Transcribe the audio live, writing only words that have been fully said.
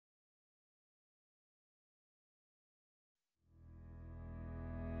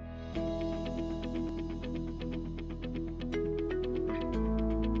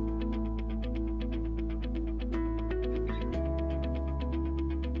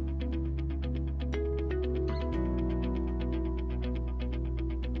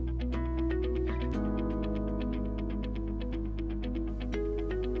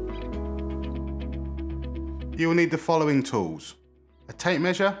You will need the following tools: a tape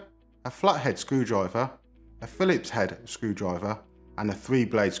measure, a flathead screwdriver, a Phillips head screwdriver, and a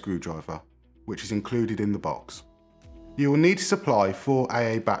 3-blade screwdriver, which is included in the box. You will need to supply 4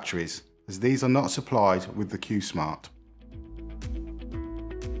 AA batteries, as these are not supplied with the Q Smart.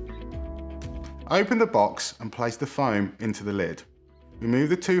 Open the box and place the foam into the lid. Remove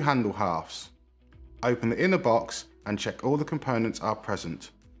the 2 handle halves. Open the inner box and check all the components are present.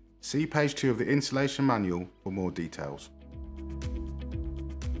 See page 2 of the installation manual for more details.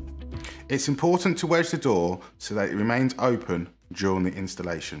 It's important to wedge the door so that it remains open during the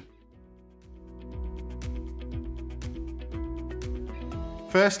installation.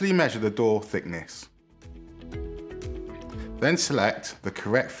 Firstly, measure the door thickness. Then select the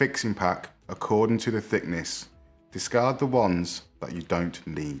correct fixing pack according to the thickness. Discard the ones that you don't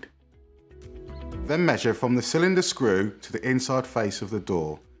need. Then measure from the cylinder screw to the inside face of the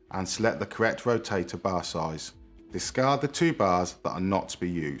door and select the correct rotator bar size. Discard the 2 bars that are not to be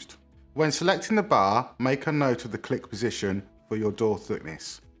used. When selecting the bar, make a note of the click position for your door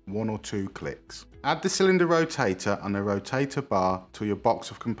thickness, 1 or 2 clicks. Add the cylinder rotator and the rotator bar to your box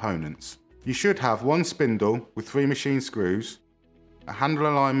of components. You should have 1 spindle with 3 machine screws, a handle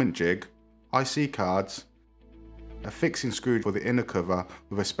alignment jig, IC cards, a fixing screw for the inner cover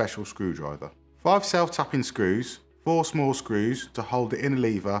with a special screwdriver, 5 self-tapping screws, 4 small screws to hold the inner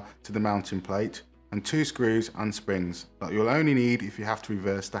lever to the mounting plate, and 2 screws and springs that you'll only need if you have to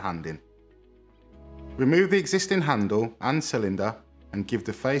reverse the handing. Remove the existing handle and cylinder and give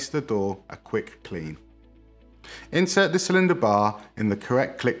the face of the door a quick clean. Insert the cylinder bar in the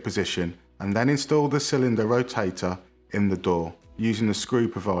correct click position and then install the cylinder rotator in the door using the screw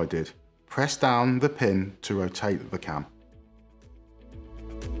provided. Press down the pin to rotate the cam.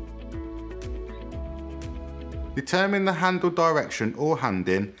 Determine the handle direction or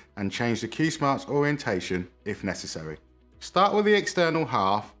handing and change the Q Smart's orientation if necessary. Start with the external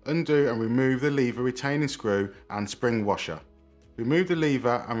half, undo and remove the lever retaining screw and spring washer. Remove the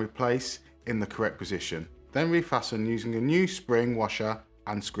lever and replace in the correct position. Then refasten using a new spring washer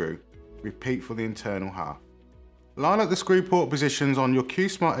and screw. Repeat for the internal half. Line up the screw port positions on your Q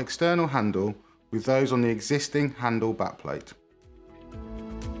Smart external handle with those on the existing handle backplate.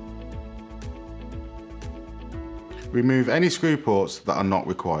 Remove any screw ports that are not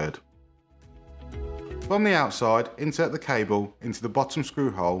required. From the outside, insert the cable into the bottom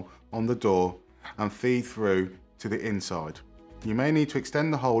screw hole on the door and feed through to the inside. You may need to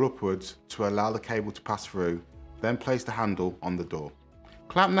extend the hole upwards to allow the cable to pass through, then place the handle on the door.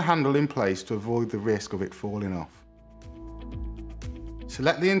 Clamp the handle in place to avoid the risk of it falling off.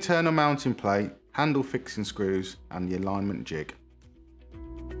 Select the internal mounting plate, handle fixing screws and the alignment jig.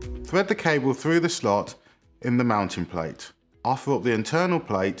 Thread the cable through the slot in the mounting plate. Offer up the internal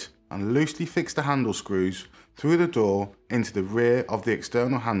plate and loosely fix the handle screws through the door into the rear of the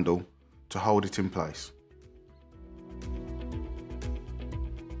external handle to hold it in place.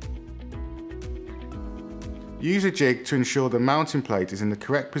 Use a jig to ensure the mounting plate is in the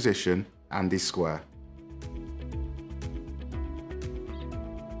correct position and is square.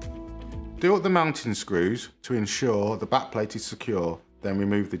 Do up the mounting screws to ensure the backplate is secure, then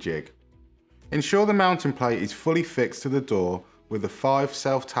remove the jig. Ensure the mounting plate is fully fixed to the door with the 5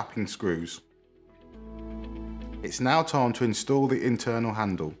 self-tapping screws. It's now time to install the internal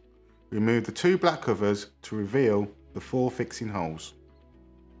handle. Remove the 2 black covers to reveal the 4 fixing holes.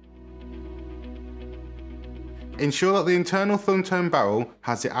 Ensure that the internal thumb turn barrel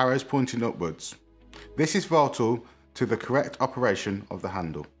has the arrows pointing upwards. This is vital to the correct operation of the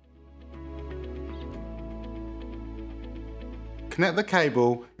handle. Connect the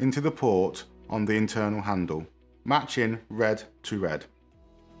cable into the port on the internal handle, matching red to red.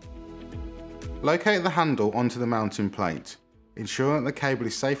 Locate the handle onto the mounting plate, ensuring that the cable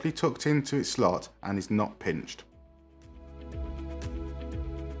is safely tucked into its slot and is not pinched.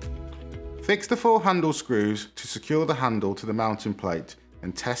 Fix the 4 handle screws to secure the handle to the mounting plate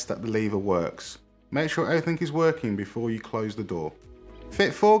and test that the lever works. Make sure everything is working before you close the door.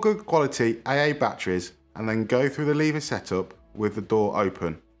 Fit 4 good quality AA batteries and then go through the lever setup with the door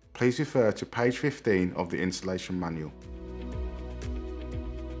open. Please refer to page 15 of the installation manual.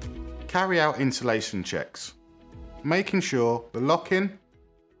 Carry out installation checks, making sure the locking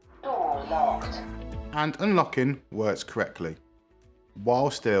door locked and unlocking works correctly, while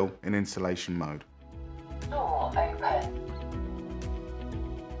still in installation mode. door open.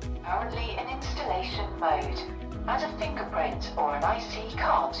 Currently in installation mode. Add a fingerprint or an IC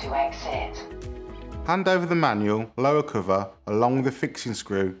card to exit. Hand over the manual lower cover along with the fixing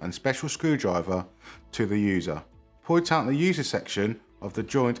screw and special screwdriver to the user. Point out the user section of the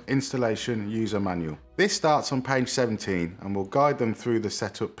Joint Installation User Manual. This starts on page 17 and will guide them through the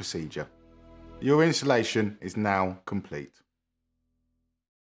setup procedure. Your installation is now complete.